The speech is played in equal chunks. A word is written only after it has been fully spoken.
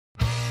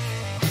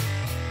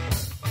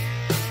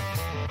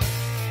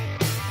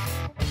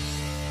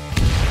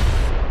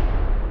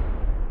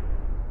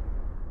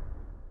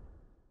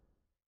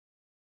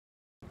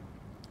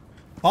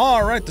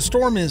All right, the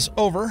storm is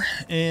over,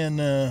 and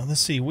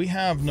let's see, we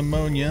have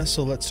pneumonia,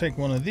 so let's take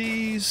one of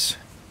these,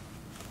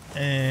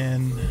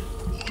 and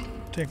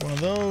take one of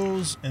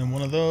those, and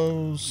one of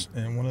those,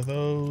 and one of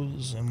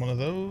those, and one of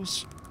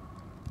those.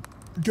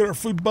 Get our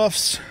food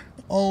buffs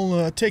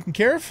all taken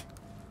care of.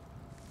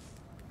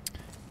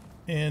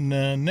 And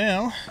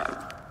now,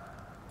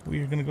 we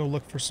are going to go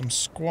look for some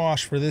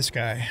squash for this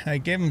guy. I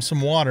gave him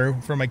some water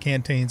from my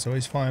canteen, so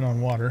he's fine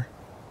on water.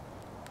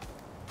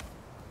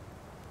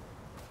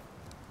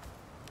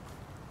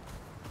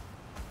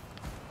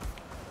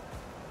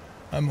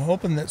 I'm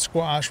hoping that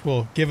squash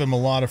will give him a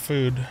lot of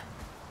food.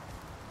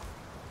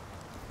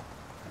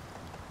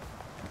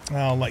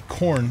 Like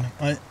corn.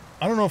 I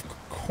don't know if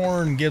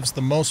corn gives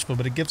the most food,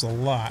 but it gives a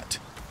lot.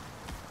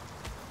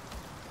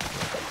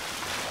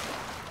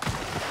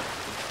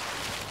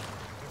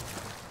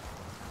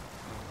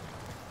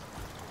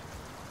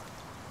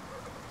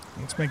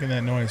 What's making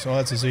that noise? Oh,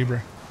 that's a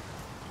zebra.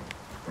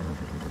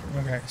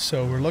 Okay,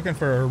 so we're looking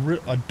for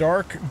a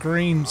dark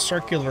green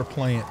circular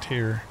plant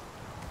here.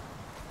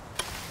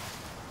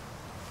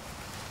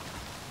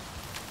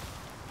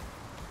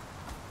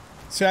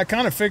 See, I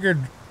kind of figured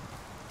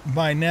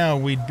by now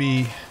we'd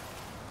be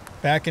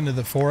back into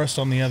the forest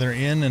on the other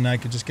end and I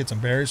could just get some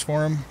berries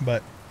for him,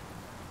 but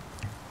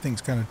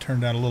things kind of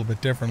turned out a little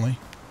bit differently.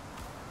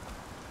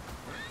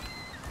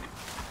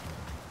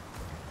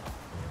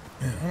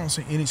 Yeah, I don't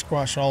see any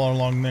squash all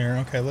along there.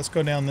 Okay, let's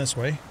go down this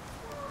way.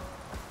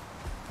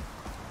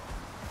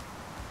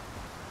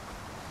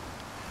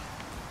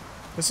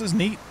 This is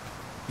neat,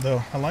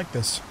 though. I like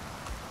this.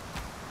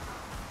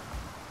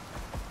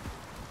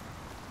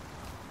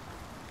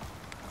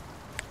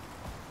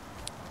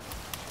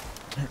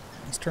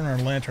 Let's turn our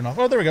lantern off.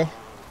 Oh, there we go.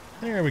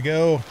 There we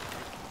go.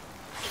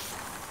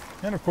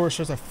 And of course,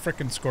 there's a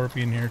frickin'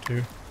 scorpion here,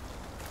 too.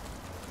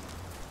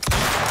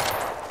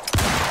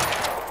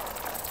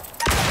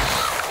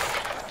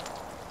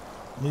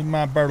 Leave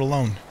my bird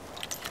alone.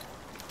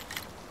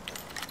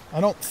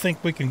 I don't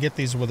think we can get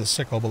these with a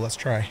sickle, but let's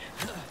try.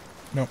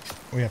 Nope,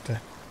 we have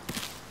to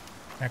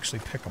actually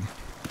pick them.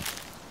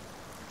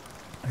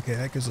 Okay,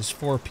 that gives us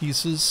 4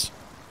 pieces.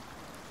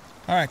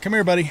 Alright, come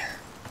here, buddy.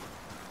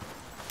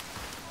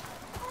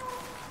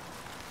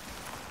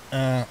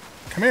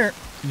 Come here.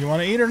 You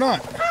want to eat or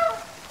not?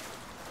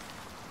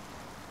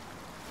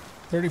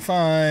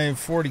 35,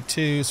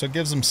 42, so it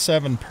gives them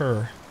 7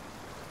 per.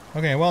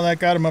 Okay, well, that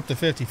got him up to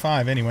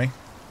 55 anyway.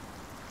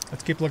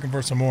 Let's keep looking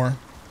for some more.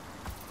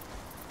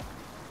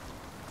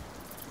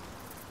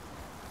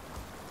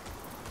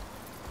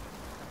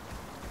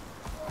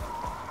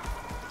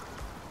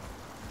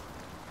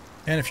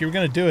 And if you were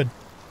going to do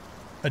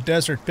a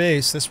desert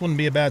base, this wouldn't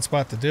be a bad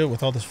spot to do it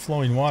with all this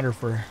flowing water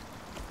for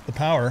the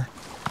power.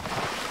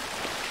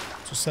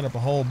 Just set up a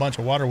whole bunch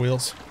of water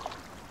wheels.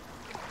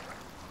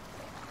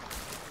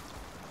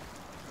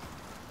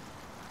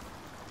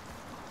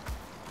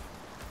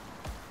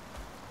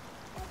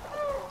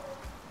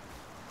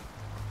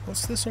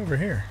 What's this over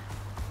here?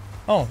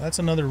 Oh, that's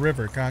another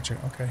river. Gotcha.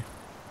 Okay.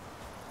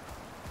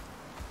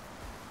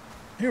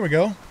 Here we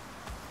go.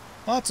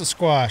 Lots of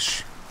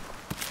squash.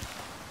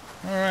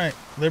 Alright,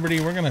 Liberty,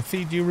 we're going to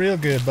feed you real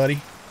good,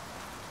 buddy.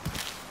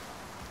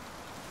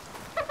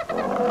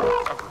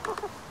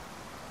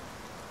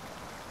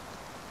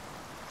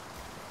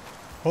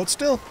 Hold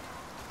still.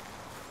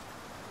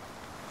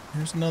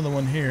 Here's another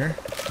one here.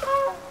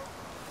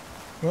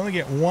 We only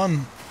get 1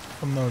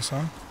 from those,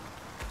 huh?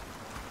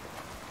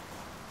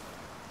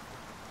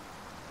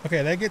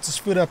 Okay, that gets his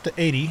food up to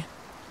 80.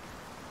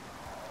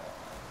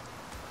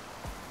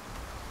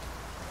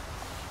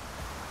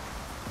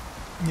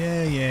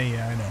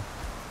 Yeah, I know.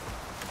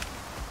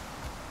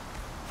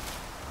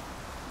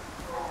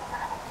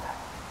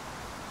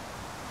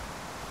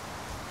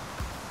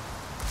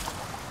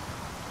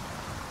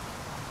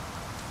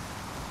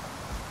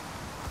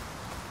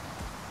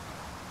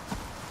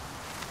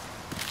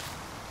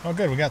 Oh,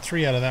 good. We got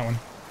 3 out of that one.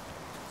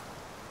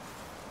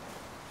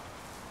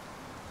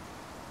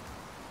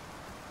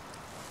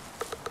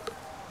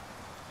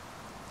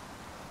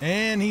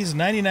 And he's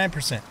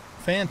 99%.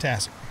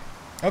 Fantastic.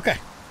 Okay.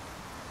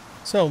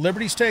 So,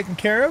 Liberty's taken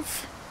care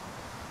of.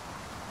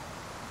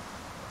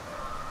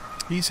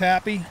 He's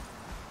happy.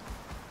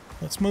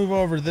 Let's move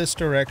over this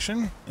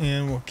direction,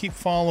 and we'll keep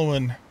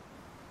following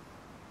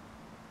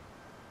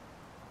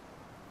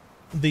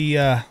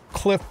the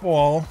cliff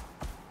wall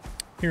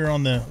here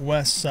on the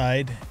west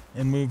side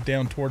and move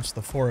down towards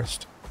the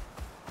forest.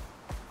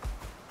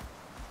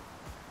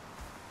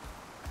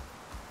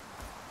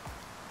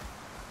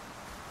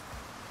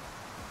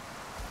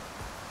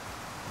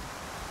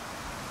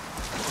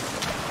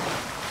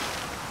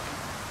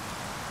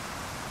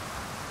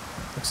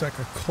 Looks like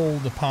a coal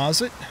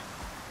deposit.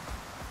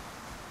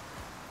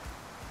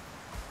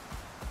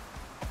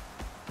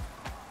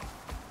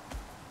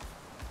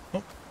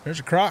 Oh, there's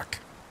a croc.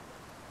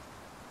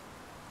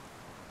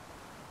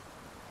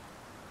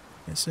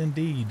 Yes,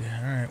 indeed.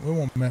 Alright, we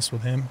won't mess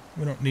with him.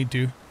 We don't need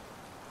to.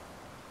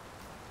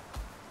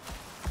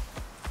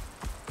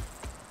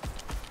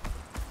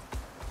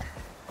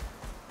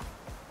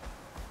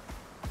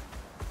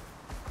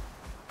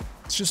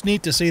 It's just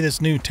neat to see this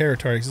new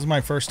territory. This is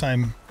my first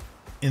time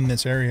in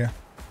this area.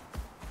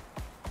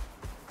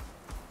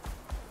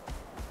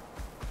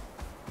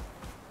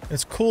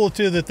 It's cool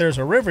too that there's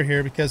a river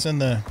here, because in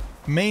the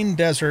main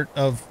desert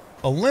of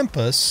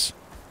Olympus,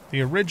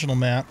 the original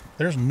map,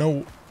 there's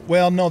no...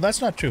 Well, no, that's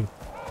not true.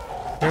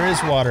 There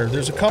is water.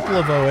 There's a couple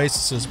of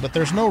oases, but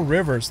there's no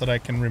rivers that I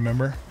can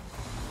remember.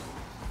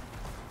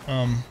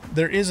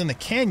 There is in the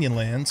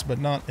Canyonlands, but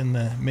not in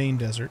the main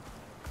desert.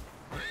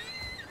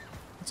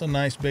 It's a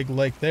nice big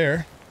lake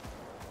there.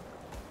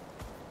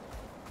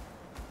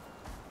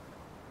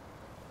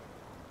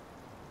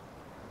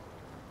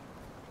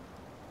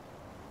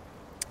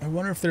 I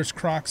wonder if there's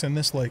crocs in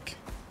this lake.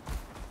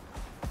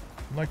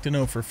 I'd like to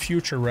know for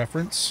future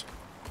reference.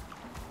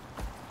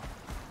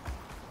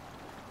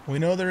 We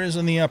know there is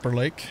in the upper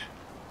lake.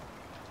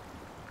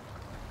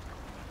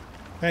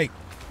 Hey.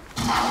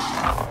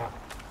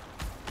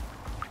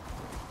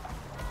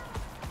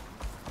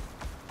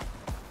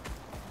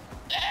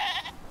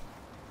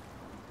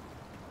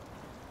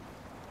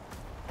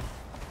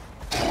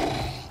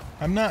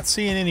 I'm not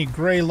seeing any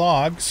gray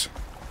logs.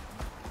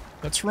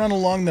 Let's run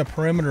along the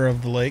perimeter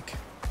of the lake.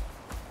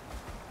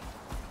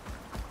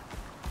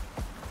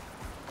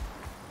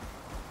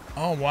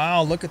 Oh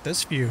wow, look at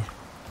this view.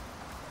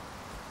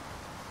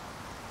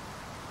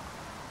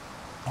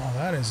 Oh,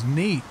 that is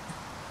neat.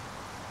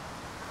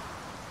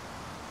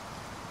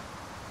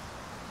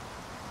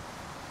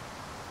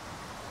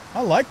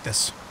 I like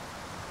this.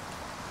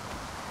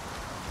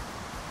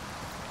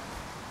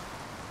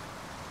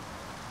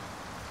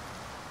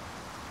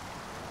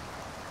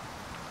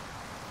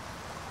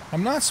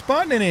 I'm not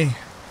spotting any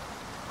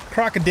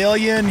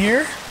crocodilia in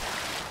here.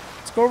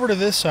 Let's go over to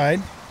this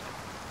side.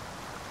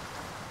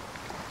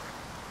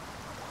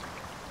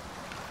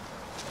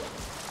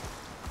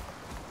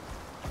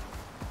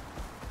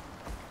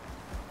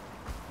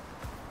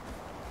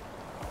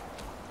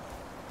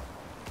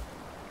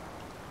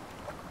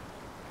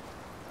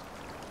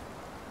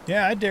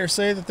 Yeah, I dare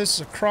say that this is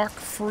a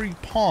croc-free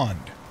pond.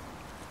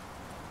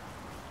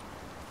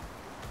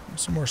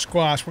 Some more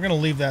squash. We're going to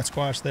leave that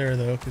squash there,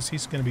 though, because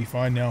he's going to be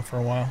fine now for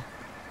a while.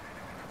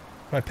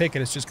 If I pick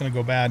it, it's just going to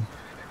go bad.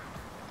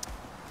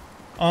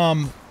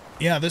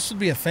 Yeah, this would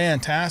be a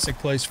fantastic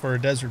place for a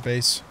desert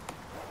base.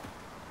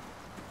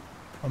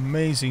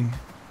 Amazing.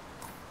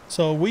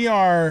 So we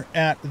are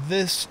at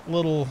this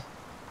little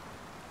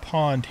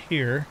pond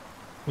here.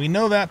 We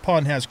know that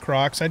pond has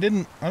crocs. I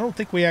don't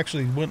think we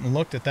actually went and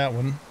looked at that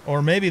one.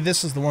 Or maybe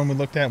this is the one we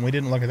looked at and we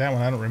didn't look at that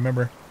one. I don't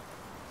remember.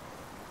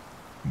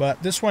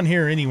 But this one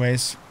here,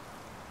 anyways,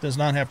 does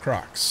not have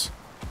crocs.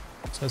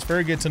 So it's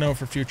very good to know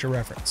for future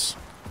reference.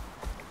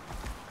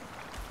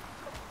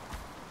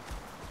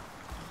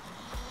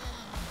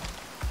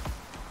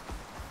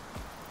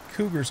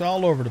 Cougars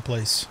all over the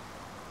place.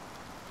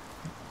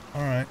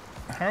 Alright.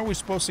 How are we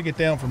supposed to get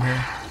down from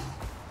here?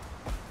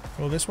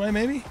 Go this way,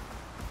 maybe?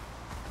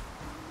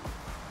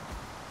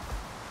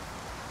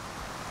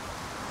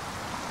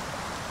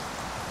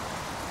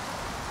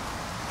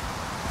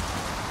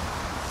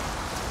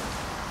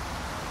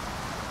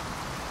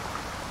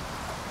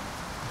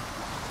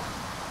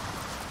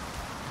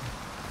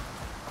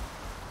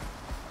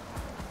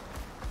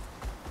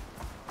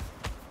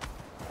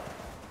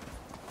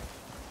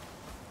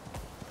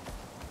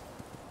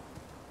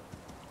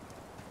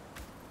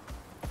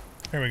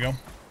 Here we go.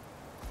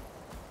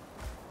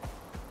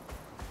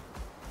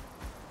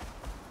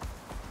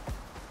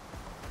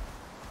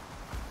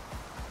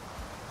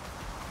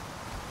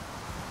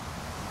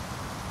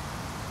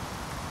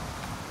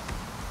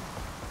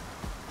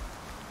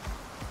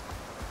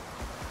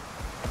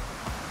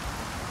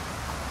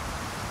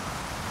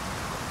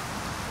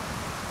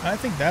 I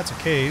think that's a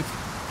cave.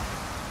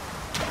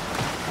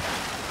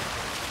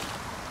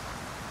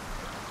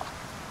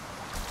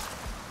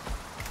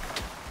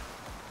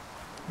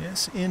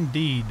 Yes,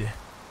 indeed.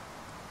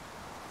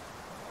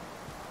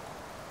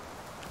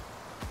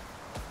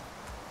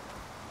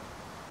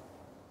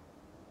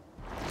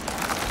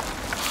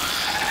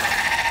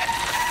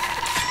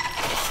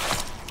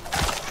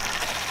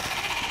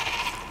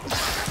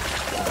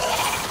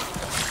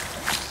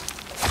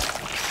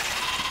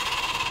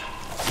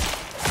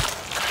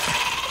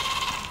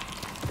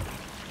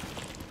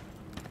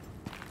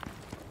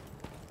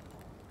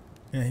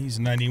 Yeah, he's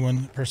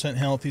 91%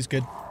 health. He's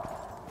good.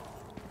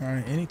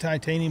 Alright, any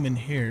titanium in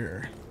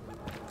here?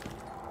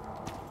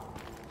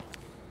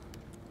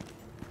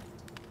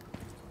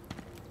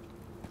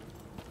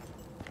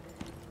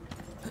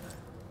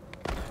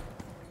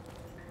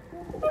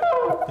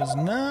 Does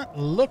not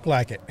look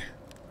like it.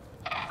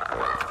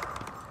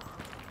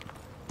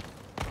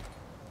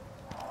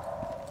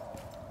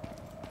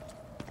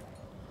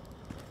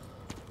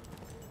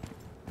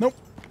 Nope.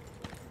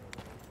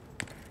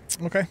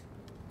 Okay.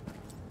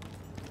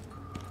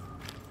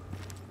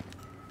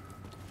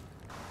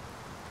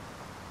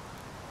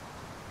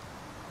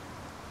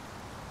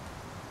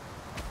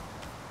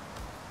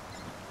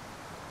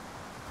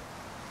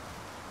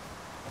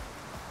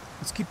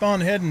 Let's keep on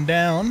heading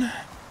down.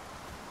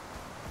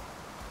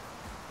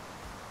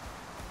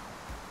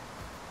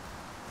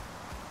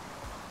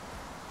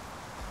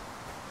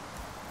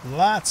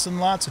 Lots and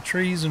lots of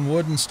trees and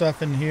wood and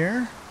stuff in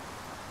here.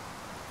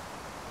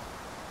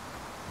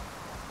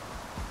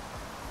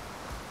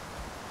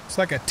 It's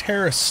like a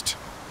terraced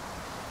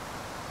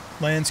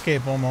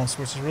landscape almost,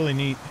 which is really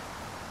neat.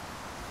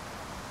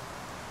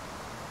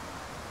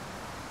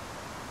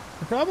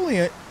 There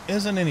probably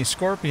isn't any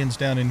scorpions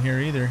down in here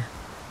either.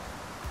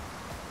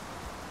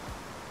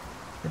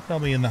 They're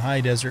probably in the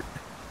high desert.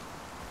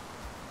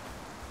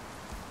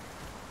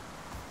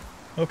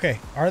 Okay,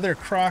 are there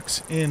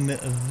crocs in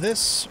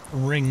this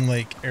ring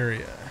lake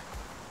area?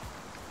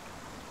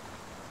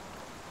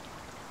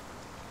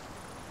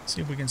 Let's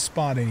see if we can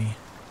spot any.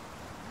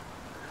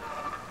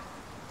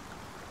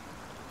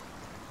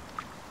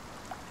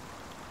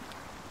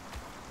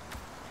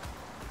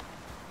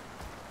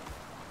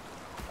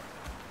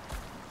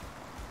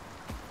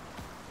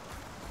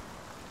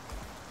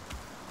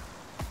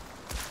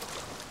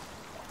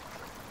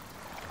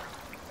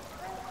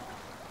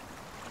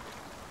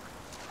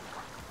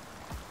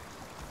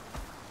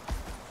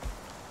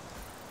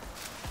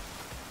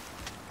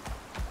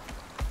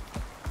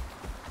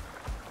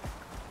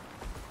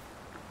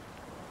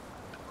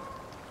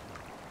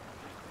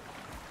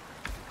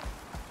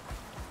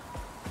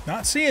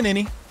 Not seeing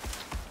any.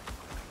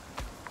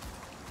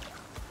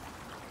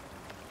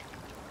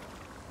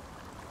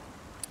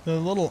 The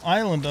little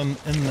island in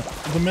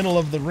the middle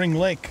of the ring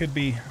lake could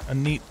be a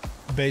neat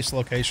base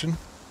location.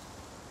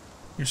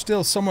 You're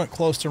still somewhat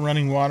close to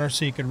running water,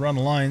 so you could run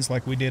lines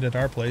like we did at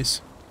our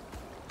place.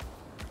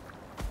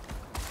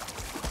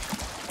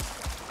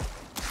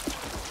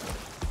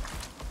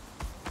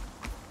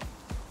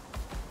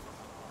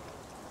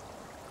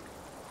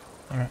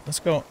 Alright,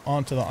 let's go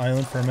onto the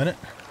island for a minute.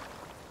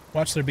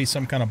 Watch there be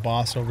some kind of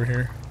boss over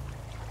here.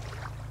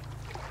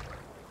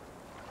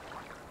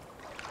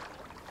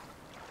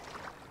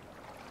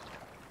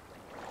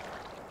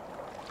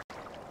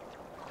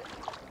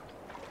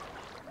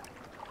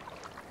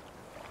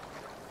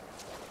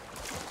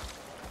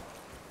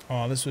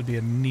 Oh, this would be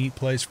a neat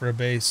place for a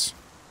base.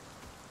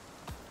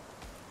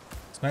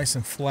 It's nice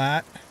and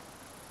flat.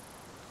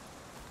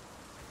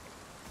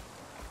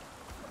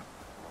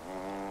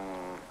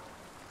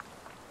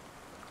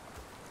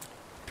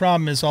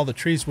 Problem is all the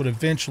trees would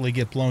eventually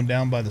get blown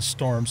down by the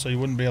storm, so you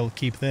wouldn't be able to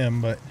keep them,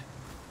 but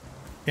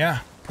yeah,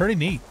 pretty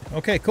neat.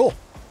 Okay, cool.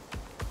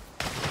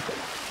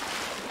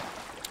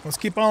 Let's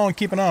keep on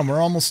keeping on.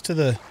 We're almost to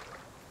the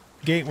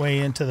gateway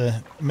into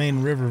the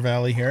main river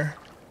valley here.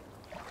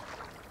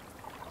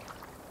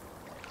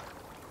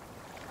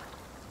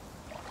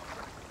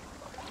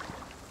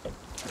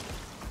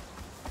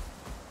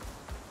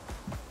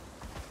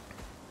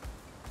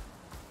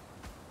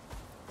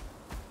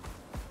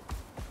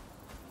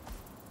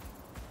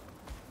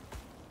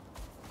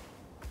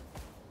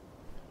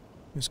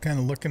 Just kind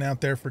of looking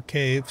out there for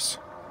caves.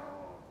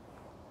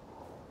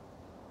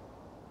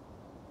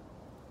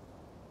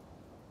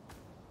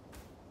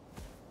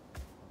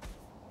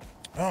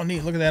 Oh,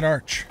 neat. Look at that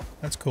arch.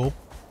 That's cool.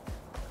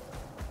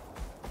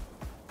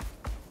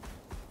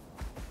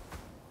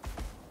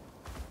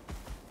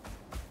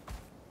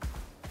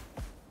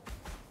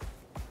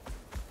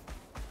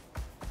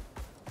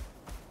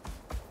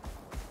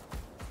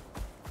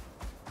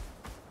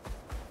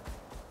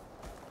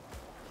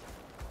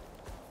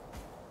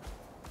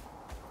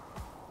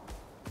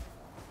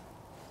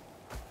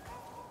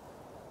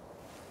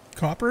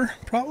 Copper,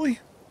 probably?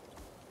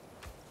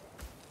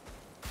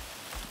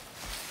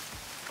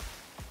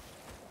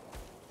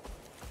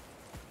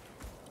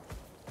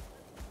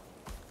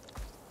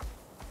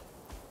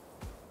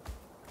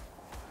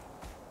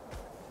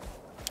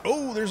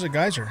 Oh, there's a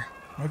geyser.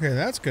 Okay,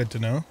 that's good to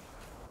know.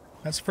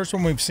 That's the first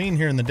one we've seen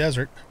here in the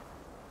desert.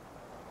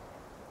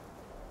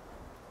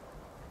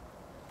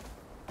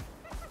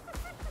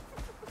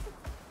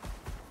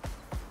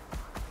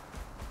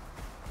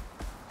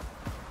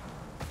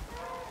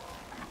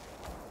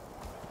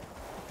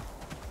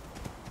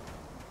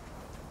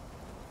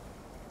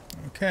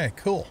 Okay,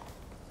 cool.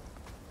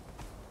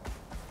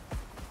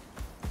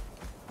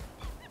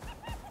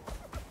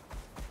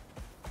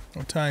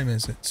 What time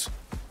is it? It's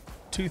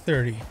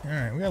 2:30. All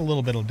right, we got a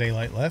little bit of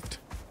daylight left.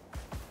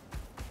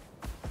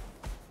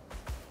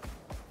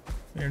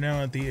 We are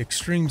now at the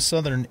extreme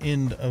southern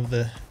end of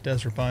the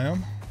desert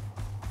biome.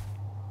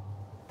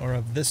 Or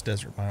of this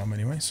desert biome,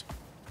 anyways.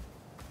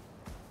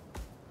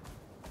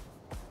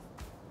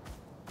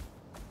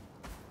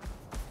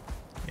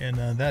 And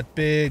that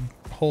big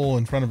hole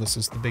in front of us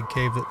is the big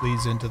cave that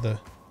leads into the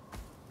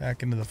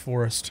back into the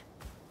forest.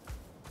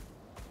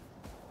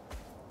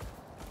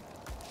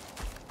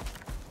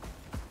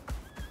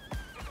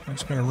 I'm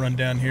just going to run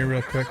down here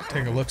real quick,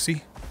 take a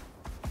look-see.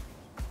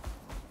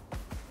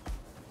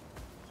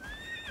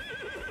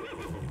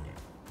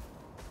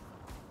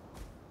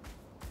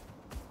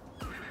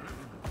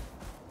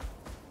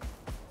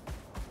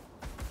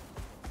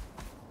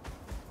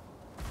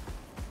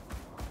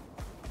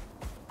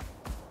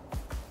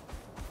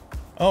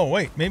 Oh,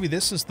 wait, maybe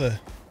this is the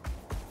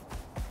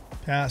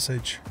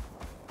passage.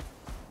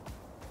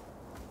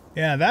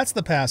 Yeah, that's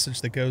the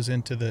passage that goes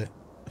into the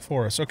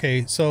forest.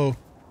 Okay, so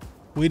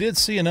we did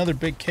see another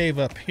big cave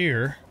up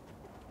here.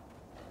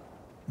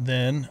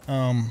 Then,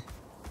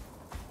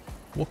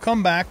 we'll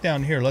come back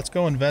down here. Let's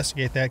go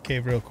investigate that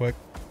cave real quick.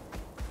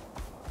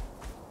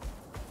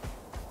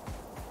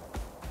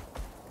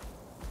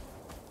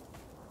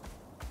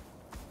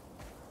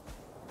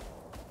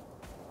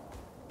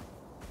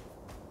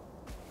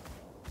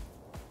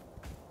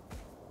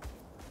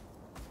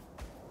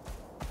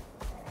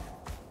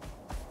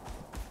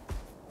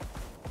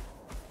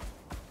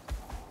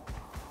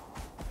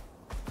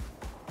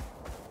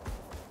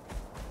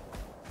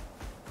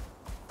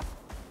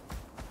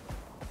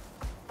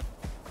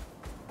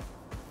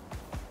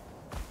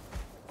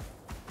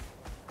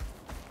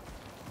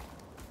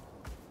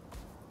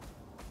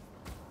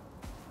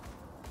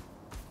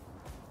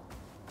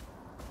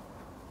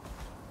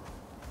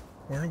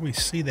 Where do we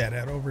see that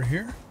at? Over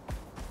here?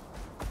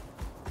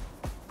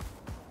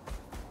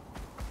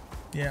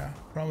 Yeah,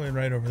 probably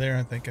right over there,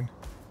 I'm thinking.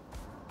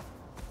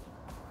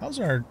 How's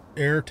our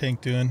air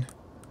tank doing?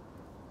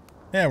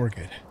 Yeah, we're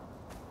good.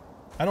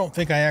 I don't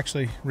think I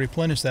actually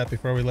replenished that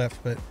before we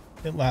left, but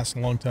it lasts a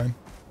long time.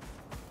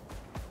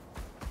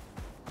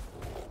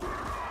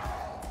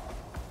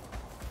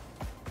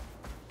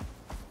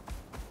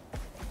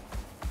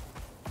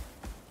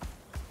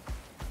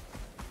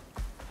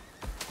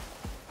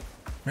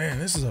 Man,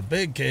 this is a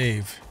big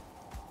cave.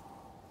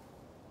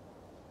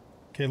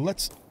 Okay,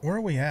 where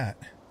are we at?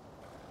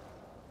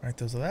 All right,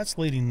 so that's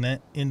leading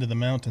that into the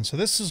mountain. So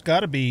this has got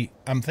to be,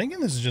 I'm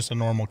thinking this is just a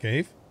normal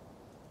cave.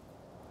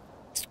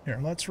 Here,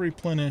 let's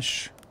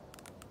replenish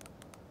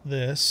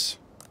this.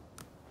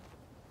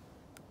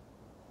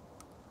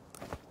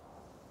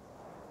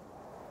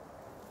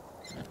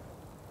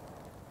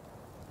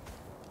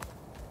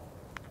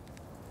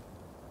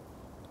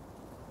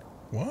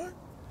 What?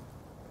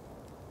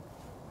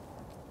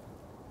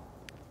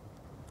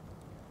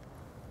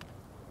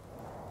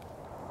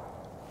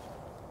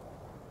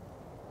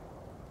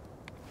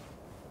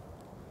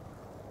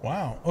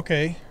 Wow,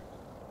 okay.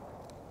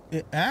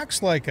 It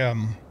acts like a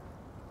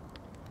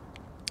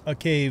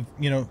cave,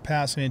 you know,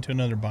 passing into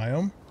another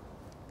biome.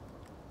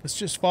 Let's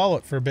just follow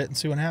it for a bit and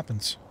see what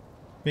happens.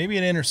 Maybe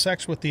it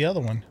intersects with the other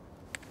one.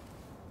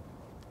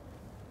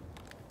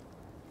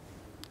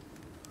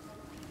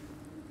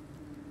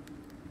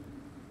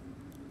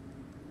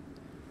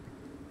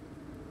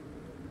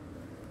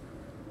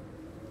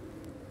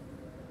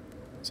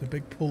 It's a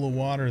big pool of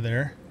water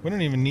there. We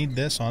don't even need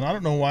this on. I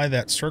don't know why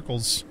that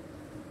circle's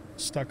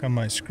stuck on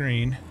my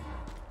screen.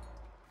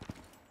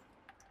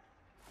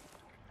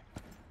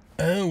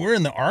 Oh, we're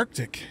in the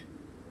Arctic.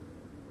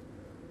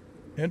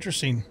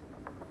 Interesting.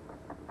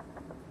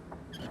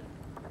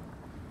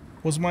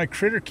 Was my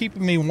critter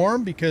keeping me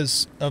warm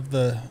because of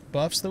the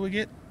buffs that we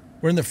get?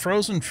 We're in the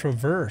frozen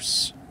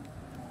traverse.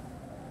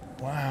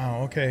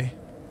 Wow, okay.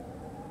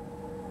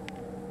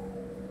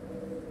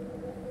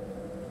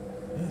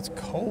 It's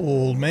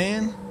cold,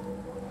 man.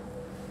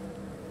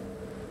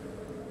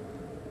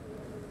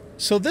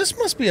 So this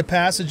must be a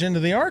passage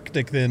into the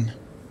Arctic then.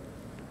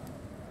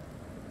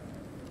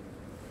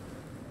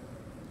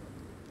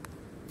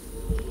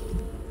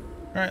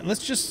 Alright,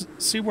 let's just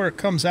see where it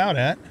comes out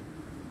at.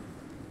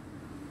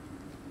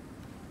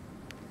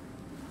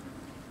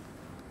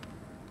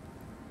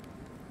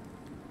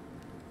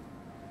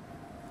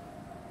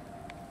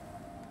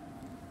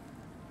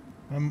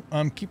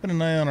 I'm keeping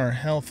an eye on our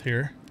health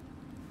here.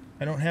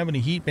 I don't have any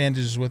heat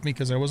bandages with me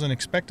because I wasn't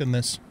expecting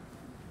this.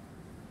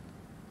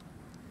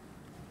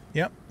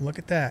 Yep, look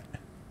at that.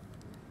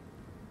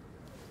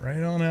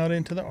 Right on out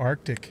into the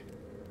Arctic.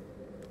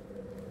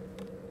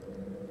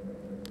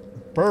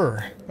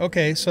 Brr.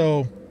 Okay,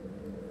 so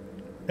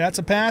that's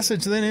a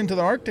passage then into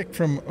the Arctic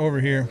from over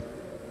here.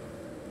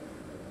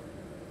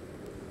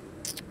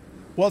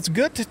 Well, it's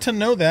good to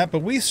know that, but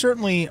we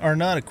certainly are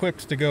not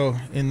equipped to go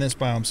in this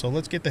biome, so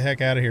let's get the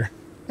heck out of here.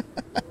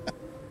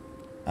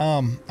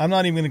 I'm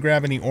not even going to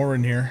grab any ore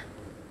in here,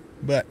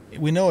 but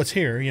we know it's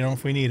here, you know,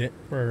 if we need it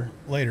for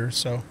later,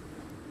 so.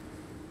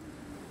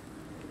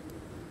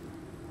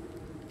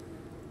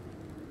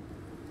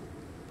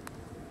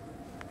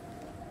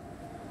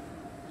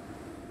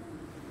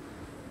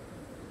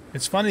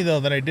 It's funny, though,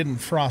 that I didn't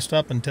frost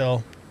up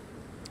until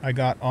I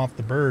got off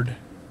the bird.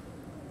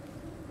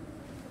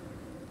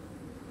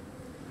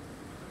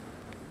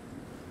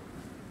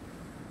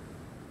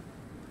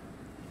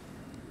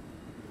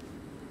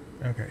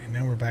 Okay,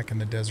 now we're back in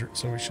the desert,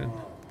 so we should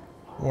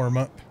warm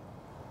up.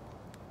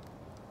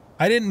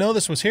 I didn't know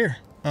this was here.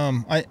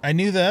 I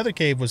knew the other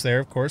cave was there,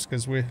 of course,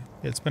 because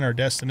it's been our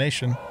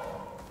destination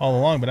all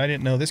along, but I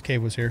didn't know this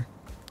cave was here.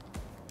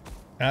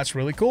 That's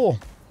really cool.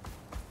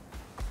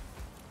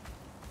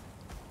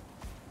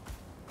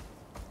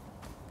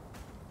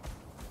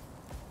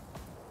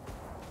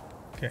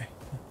 Okay.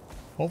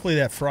 Hopefully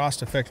that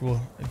frost effect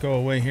will go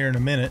away here in a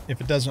minute.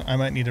 If it doesn't, I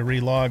might need to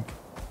relog,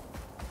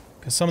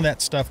 because some of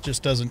that stuff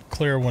just doesn't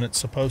clear when it's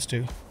supposed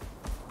to.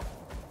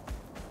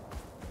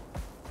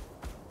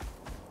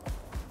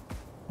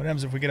 What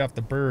happens if we get off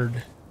the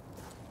bird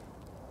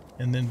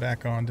and then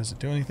back on? Does it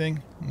do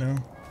anything? No?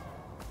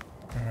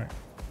 Alright.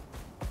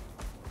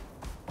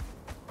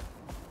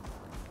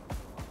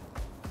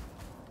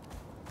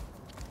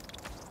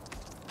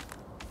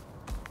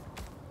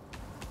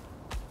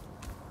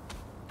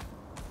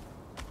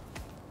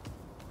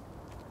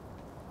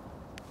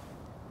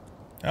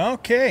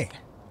 Okay.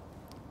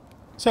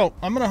 So,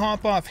 I'm going to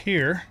hop off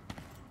here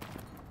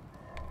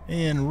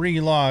and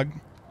re-log.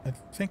 I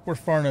think we're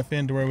far enough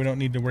in to where we don't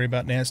need to worry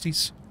about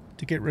nasties.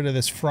 To get rid of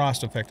this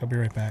frost effect, I'll be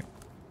right back.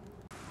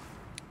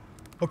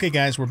 Okay,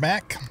 guys, we're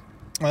back.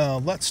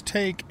 Let's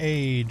take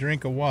a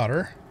drink of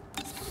water.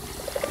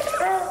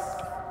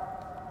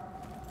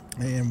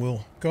 And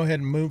we'll go ahead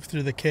and move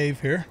through the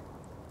cave here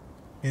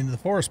into the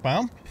forest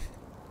biome.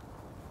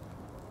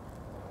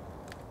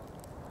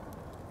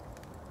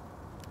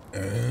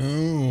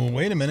 Oh,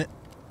 wait a minute.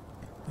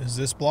 Is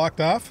this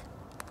blocked off?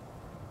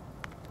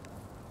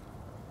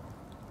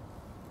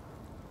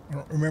 I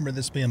don't remember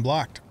this being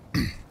blocked.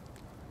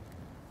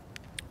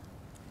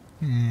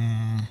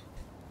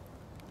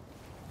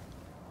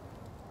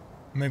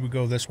 Maybe we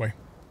go this way.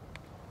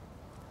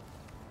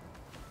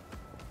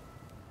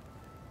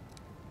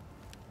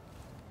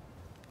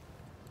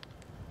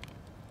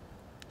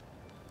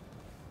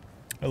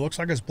 It looks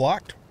like it's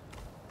blocked.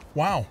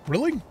 Wow,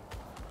 really?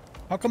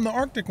 How come the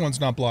Arctic one's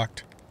not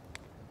blocked?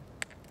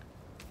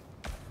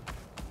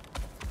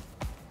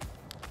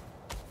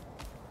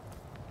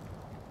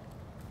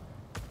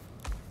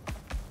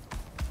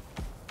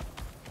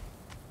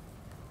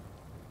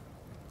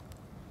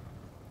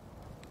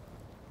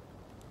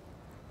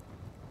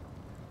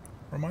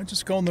 Or am I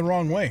just going the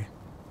wrong way?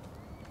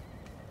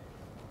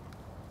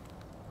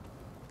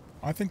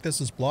 I think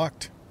this is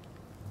blocked.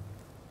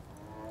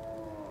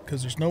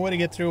 Because there's no way to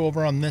get through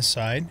over on this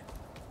side.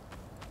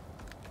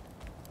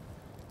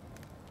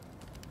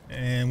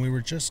 And we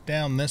were just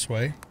down this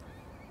way.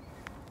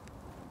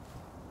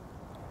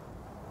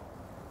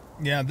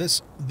 Yeah,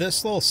 this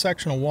little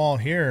section of wall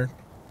here.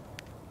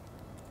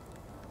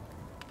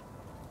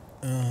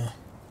 Not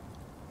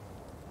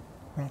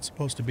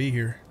supposed to be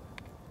here.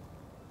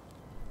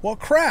 Well,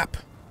 crap!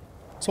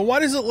 So why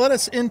does it let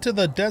us into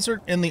the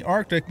desert in the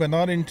Arctic, but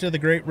not into the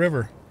Great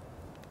River?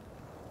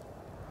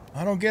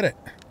 I don't get it.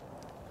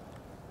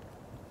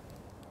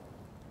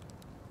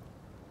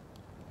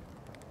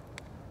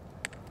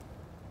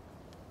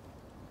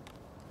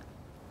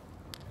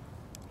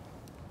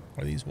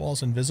 Are these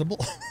walls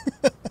invisible?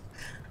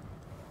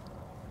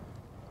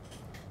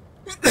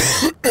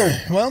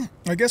 Well,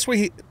 I guess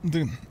on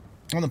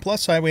the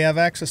plus side, we have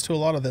access to a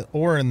lot of the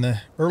ore in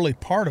the early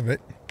part of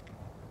it.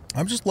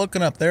 I'm just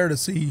looking up there to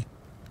see,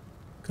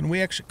 could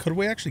we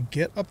actually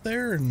get up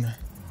there? And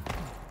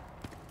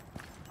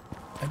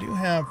I do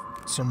have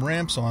some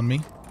ramps on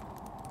me.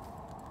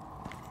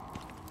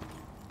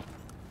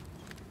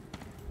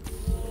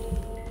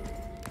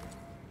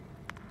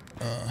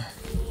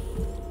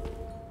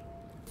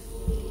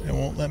 It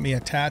won't let me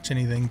attach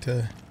anything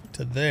to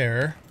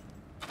there.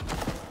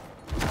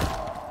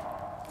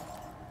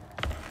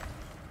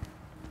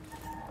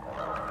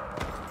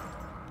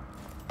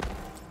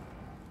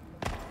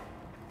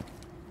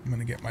 I'm going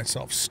to get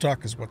myself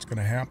stuck is what's going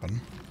to happen.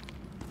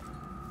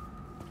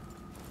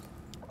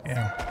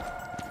 Yeah.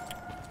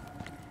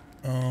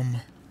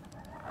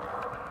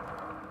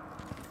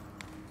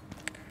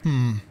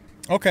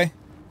 Okay.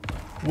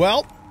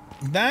 Well,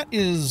 that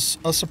is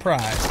a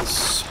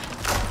surprise.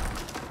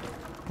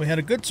 We had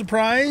a good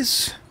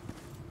surprise.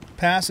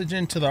 Passage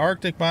into the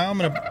Arctic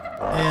biome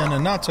and a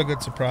not so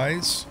good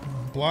surprise.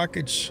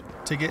 Blockage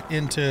to get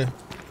into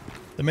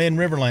the main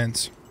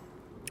riverlands.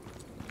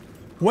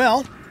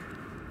 Well,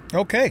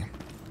 okay.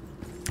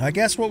 I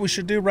guess what we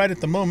should do right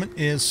at the moment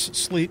is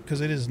sleep,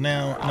 because it is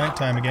now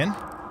nighttime again.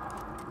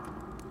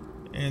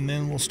 And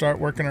then we'll start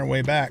working our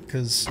way back,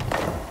 because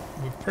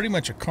we've pretty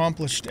much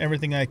accomplished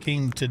everything I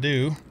came to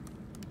do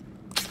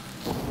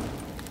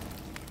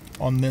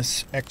on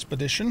this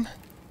expedition.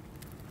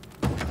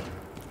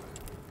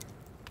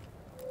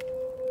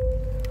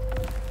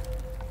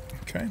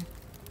 Okay.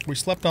 We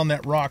slept on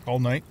that rock all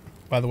night,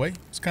 by the way.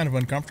 It's kind of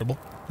uncomfortable,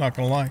 not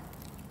gonna lie.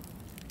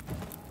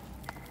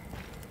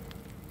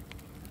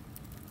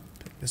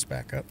 Pick this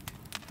back up.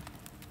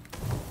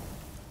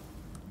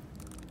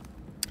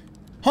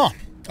 Huh.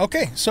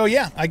 Okay, so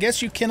yeah, I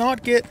guess you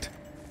cannot get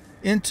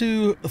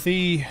into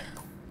the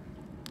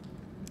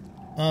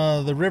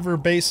river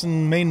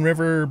basin, main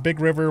river, big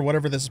river,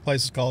 whatever this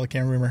place is called, I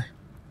can't remember,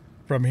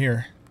 from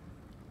here.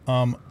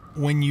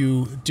 When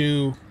you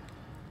do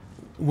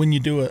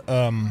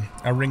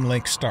a ring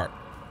lake start.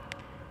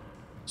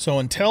 So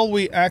until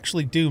we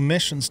actually do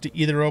missions to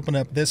either open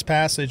up this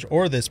passage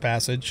or this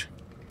passage,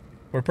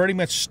 we're pretty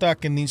much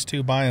stuck in these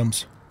two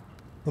biomes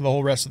for the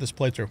whole rest of this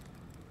playthrough.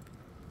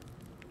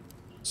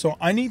 So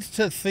I need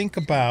to think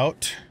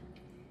about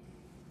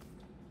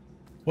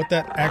what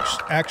that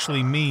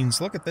actually means.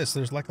 Look at this.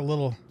 There's like a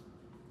little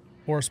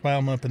forest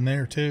biome up in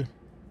there too.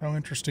 How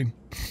interesting.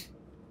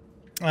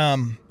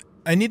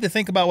 I need to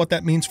think about what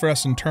that means for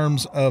us in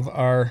terms of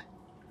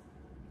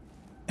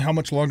how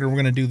much longer we're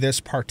going to do this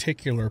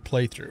particular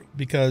playthrough,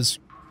 because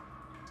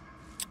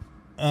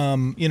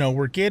you know,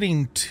 we're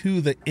getting to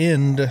the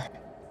end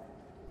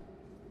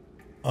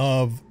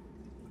of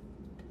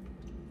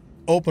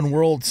open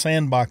world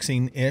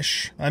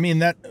sandboxing-ish. I mean,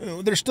 that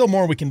there's still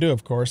more we can do,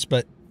 of course,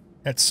 but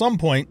at some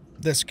point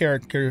this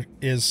character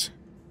is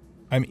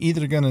I'm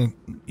either going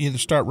to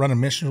start running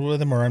missions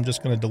with him, or I'm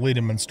just going to delete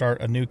him and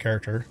start a new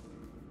character.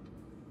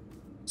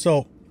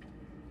 So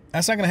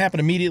that's not going to happen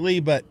immediately,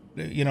 but,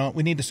 you know,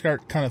 we need to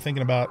start kind of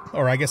thinking about,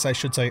 or I guess I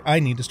should say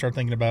I need to start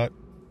thinking about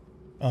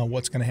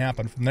what's going to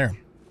happen from there.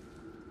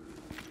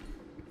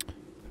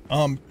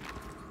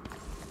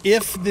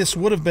 If this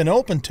would have been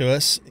open to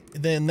us,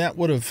 then that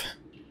would have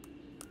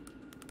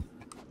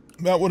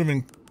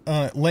been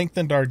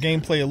lengthened our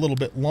gameplay a little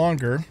bit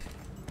longer,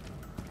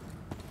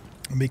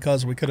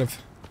 because we could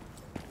have,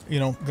 you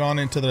know, gone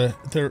into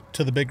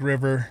the big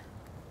river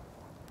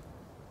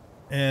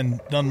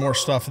and done more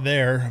stuff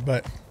there.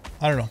 But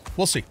I don't know.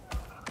 We'll see.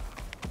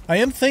 I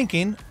am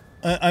thinking,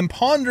 I'm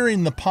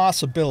pondering the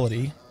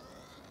possibility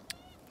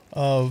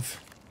of...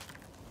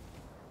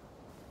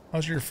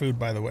 How's your food,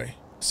 by the way?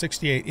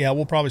 68. Yeah,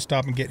 we'll probably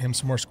stop and get him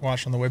some more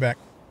squash on the way back.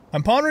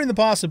 I'm pondering the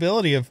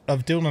possibility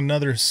of doing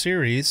another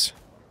series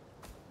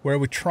where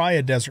we try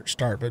a desert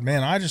start. But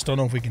man, I just don't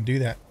know if we can do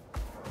that.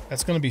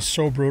 That's going to be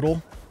so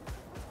brutal.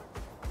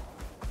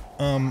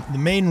 The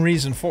main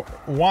reason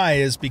why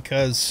is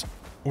because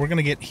we're going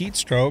to get heat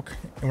stroke,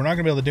 and we're not going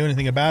to be able to do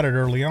anything about it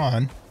early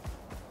on.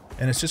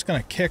 And it's just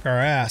going to kick our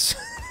ass.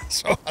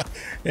 So,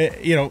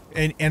 you know,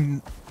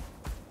 and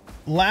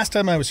last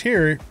time I was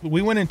here,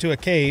 we went into a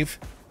cave.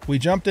 We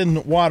jumped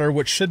in water,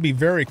 which should be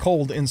very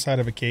cold inside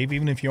of a cave,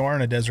 even if you are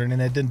in a desert, and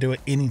it didn't do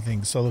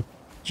anything. So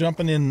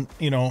jumping in,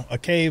 you know, a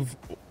cave,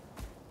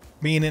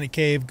 being in a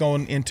cave,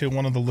 going into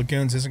one of the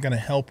lagoons isn't going to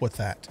help with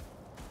that.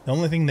 The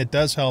only thing that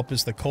does help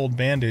is the cold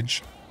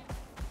bandage.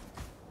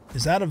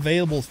 Is that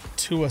available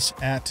to us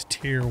at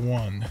tier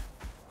 1?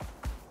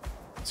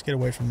 Let's get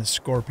away from this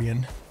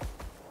scorpion.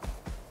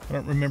 I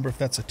don't remember if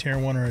that's a tier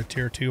 1 or a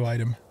tier 2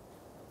 item.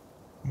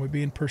 Are we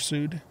being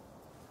pursued?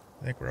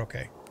 I think we're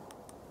okay.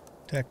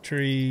 Tech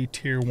tree,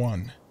 tier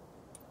 1.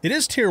 It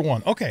is tier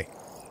 1. Okay.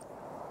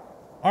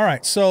 All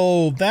right,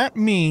 so that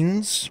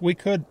means we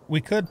could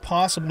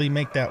possibly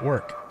make that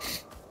work.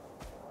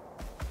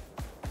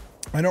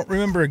 I don't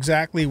remember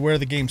exactly where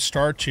the game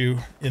starts you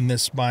in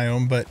this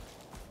biome, but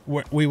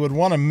we would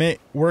want to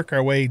work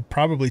our way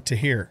probably to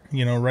here,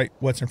 you know, right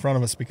what's in front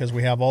of us, because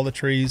we have all the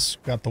trees,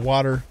 got the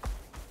water,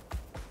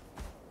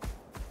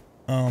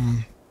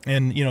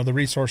 and, you know, the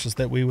resources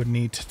that we would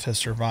need to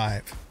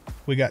survive.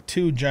 We got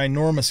 2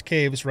 ginormous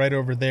caves right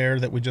over there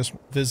that we just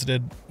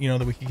visited, you know,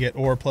 that we could get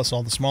ore, plus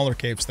all the smaller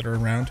caves that are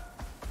around.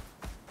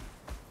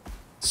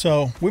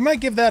 So we might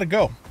give that a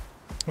go.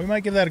 We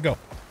might give that a go.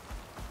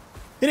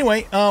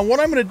 Anyway, what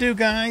I'm going to do,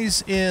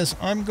 guys, is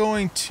I'm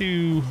going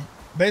to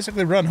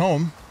basically run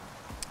home.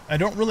 I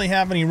don't really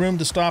have any room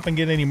to stop and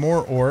get any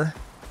more ore,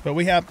 but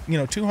we have, you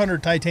know,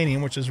 200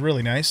 titanium, which is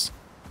really nice.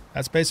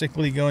 That's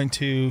basically going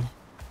to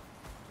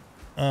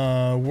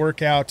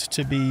work out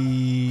to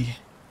be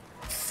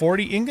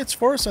 40 ingots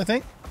for us, I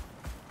think.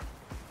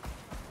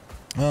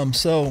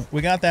 So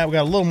we got that. We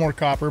got a little more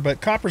copper,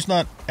 but copper's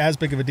not as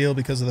big of a deal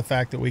because of the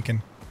fact that we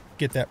can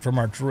get that from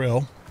our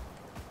drill.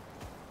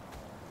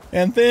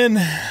 And then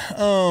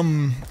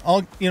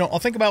I'll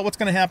think about what's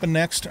going to happen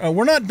next.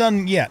 We're not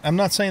done yet. I'm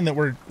not saying that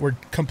we're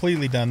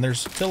completely done.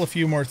 There's still a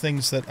few more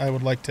things that I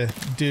would like to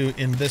do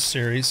in this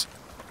series.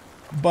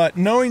 But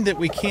knowing that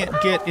we can't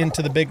get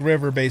into the big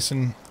river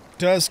basin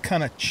does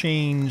kind of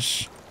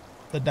change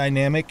the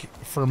dynamic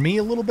for me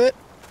a little bit.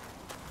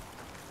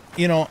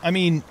 You know, I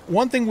mean,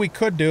 one thing we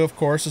could do, of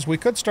course, is we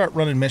could start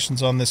running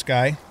missions on this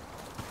guy.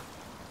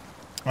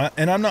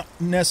 And I'm not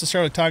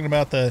necessarily talking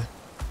about the,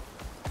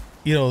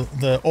 you know,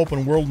 the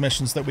open world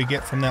missions that we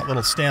get from that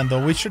little stand,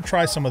 though we should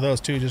try some of those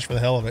too, just for the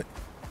hell of it.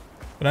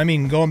 But I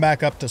mean, going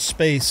back up to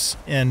space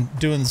and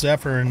doing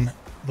Zephyr and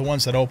the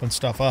ones that open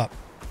stuff up.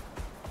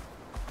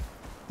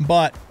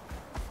 But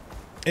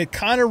it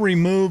kind of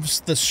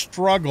removes the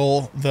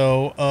struggle,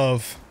 though,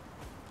 of,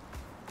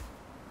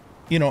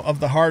 you know, of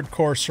the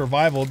hardcore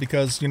survival,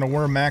 because, you know,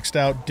 we're a maxed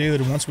out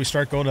dude, and once we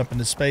start going up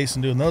into space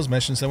and doing those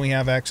missions, then we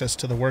have access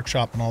to the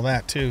workshop and all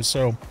that too.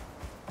 So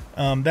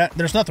that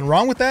there's nothing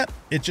wrong with that.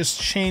 It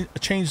just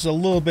changes a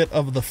little bit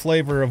of the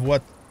flavor of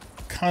what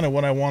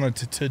I wanted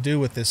to do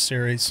with this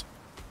series.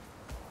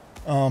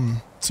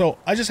 So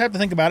I just have to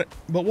think about it,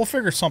 but we'll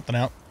figure something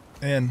out,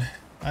 and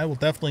I will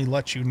definitely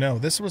let you know.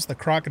 This was the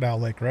Crocodile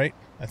Lake, right?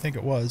 I think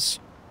it was.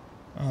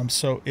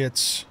 So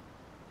it's...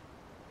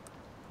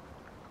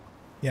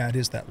 Yeah, it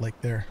is that lake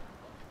there.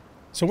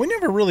 So we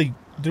never really...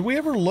 Did we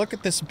ever look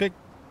at this big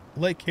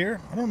lake here?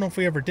 I don't know if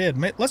we ever did.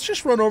 Let's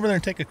just run over there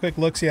and take a quick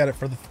look-see at it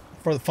for the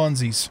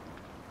funsies.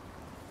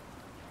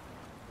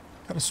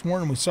 Could have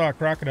sworn we saw a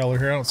crocodile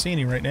here. I don't see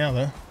any right now,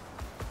 though.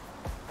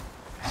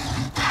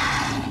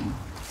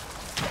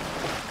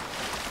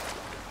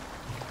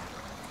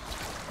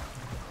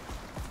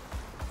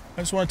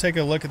 I just want to take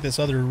a look at this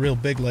other real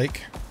big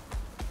lake.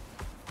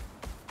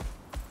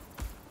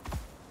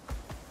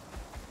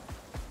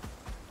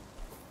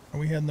 Are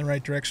we heading the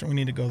right direction? We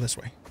need to go this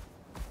way.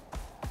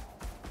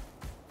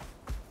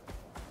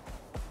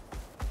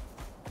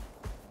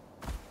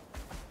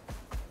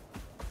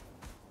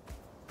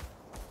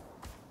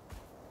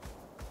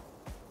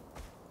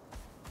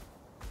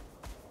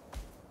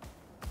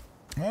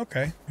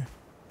 Okay.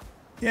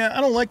 Yeah,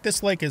 I don't like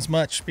this lake as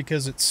much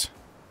because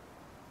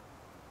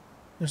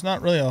there's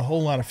not really a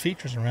whole lot of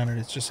features around it.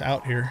 It's just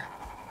out here.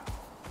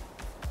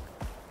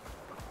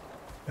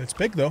 It's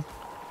big though.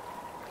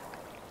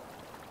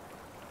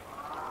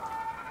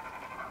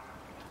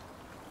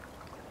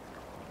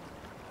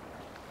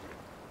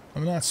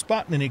 I'm not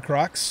spotting any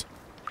crocs.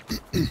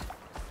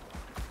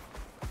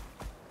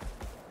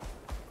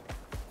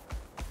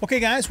 Okay,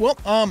 guys. Well,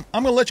 I'm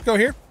going to let you go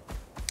here.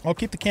 I'll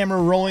keep the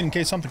camera rolling in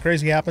case something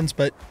crazy happens,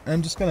 but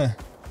I'm just going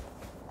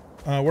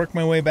to work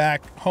my way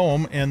back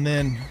home, and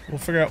then we'll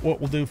figure out what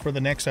we'll do for the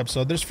next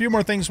episode. There's a few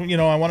more things, you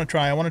know, I want to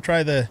try. I want to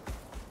try the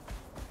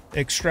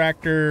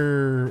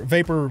extractor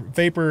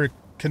vapor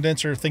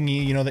condenser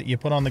thingy, you know, that you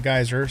put on the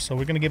geyser. So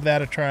we're going to give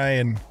that a try,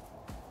 and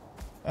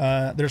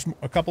there's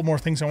a couple more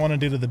things I want to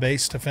do to the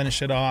base to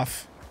finish it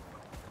off.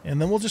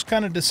 And then we'll just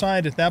kind of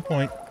decide at that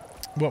point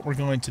what we're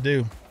going to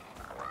do.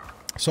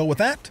 So with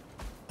that,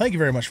 thank you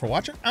very much for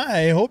watching.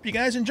 I hope you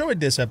guys enjoyed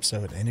this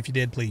episode. And if you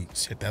did,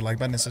 please hit that like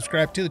button and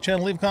subscribe to the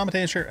channel. Leave a comment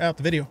and share out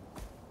the video.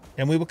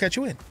 And we will catch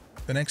you in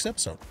the next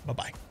episode.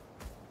 Bye-bye.